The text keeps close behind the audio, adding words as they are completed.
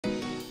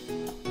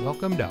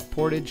Welcome to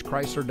Portage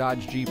Chrysler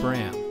Dodge Jeep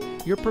Ram,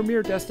 your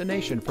premier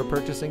destination for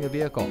purchasing a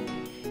vehicle.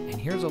 And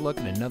here's a look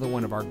at another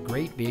one of our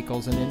great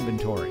vehicles in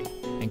inventory,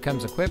 and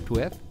comes equipped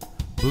with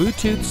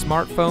Bluetooth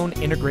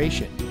smartphone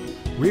integration,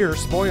 rear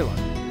spoiler,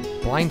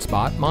 blind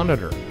spot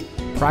monitor,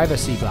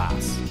 privacy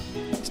glass,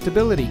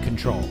 stability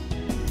control,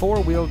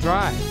 four-wheel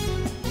drive,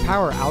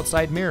 power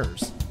outside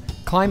mirrors,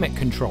 climate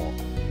control,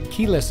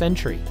 keyless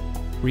entry,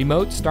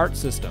 remote start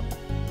system.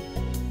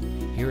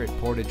 Here at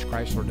Portage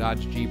Chrysler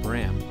Dodge Jeep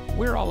Ram,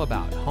 we're all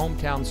about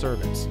hometown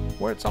service,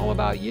 where it's all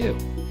about you.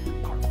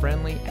 Our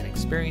friendly and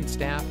experienced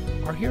staff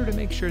are here to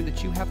make sure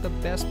that you have the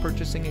best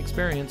purchasing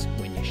experience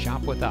when you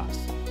shop with us.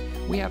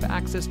 We have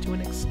access to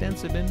an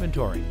extensive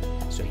inventory,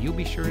 so you'll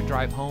be sure to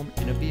drive home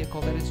in a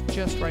vehicle that is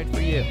just right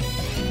for you.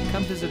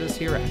 Come visit us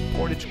here at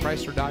Portage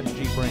Chrysler Dodge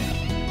Jeep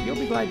Ram. You'll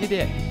be glad you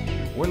did.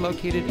 We're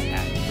located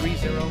at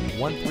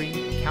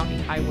 3013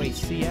 County Highway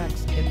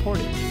CX in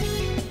Portage.